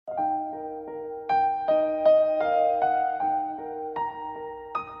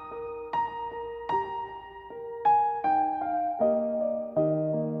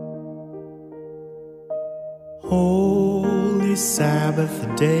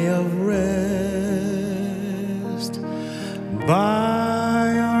Sabbath, day of rest,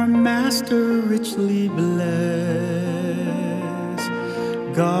 by our Master richly blessed,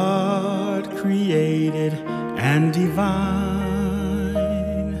 God created and divine,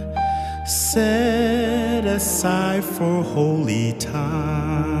 set aside for holy time.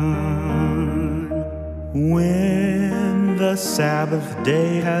 When the Sabbath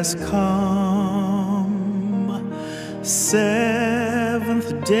day has come,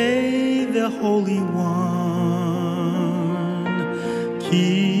 seventh day, the Holy One,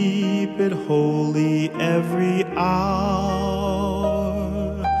 keep it holy every hour.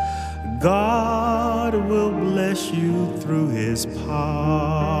 God will bless you through His power.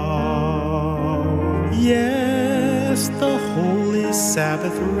 Yes, the holy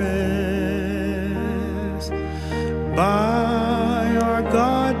Sabbath rest, by our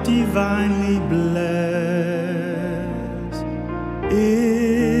God divinely blessed,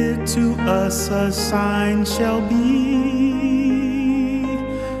 it to us a sign shall be,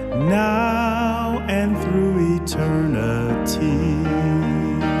 now and through eternity.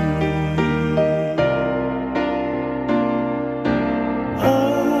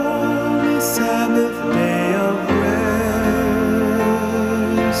 Holy Sabbath, day of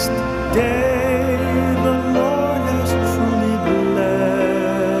rest, day the Lord has truly blessed,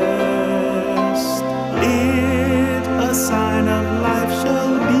 it a sign of life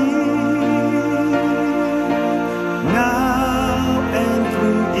shall be, now and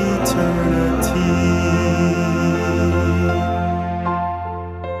through eternity.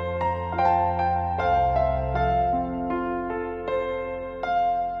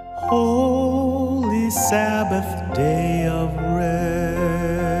 Holy Sabbath, day of rest,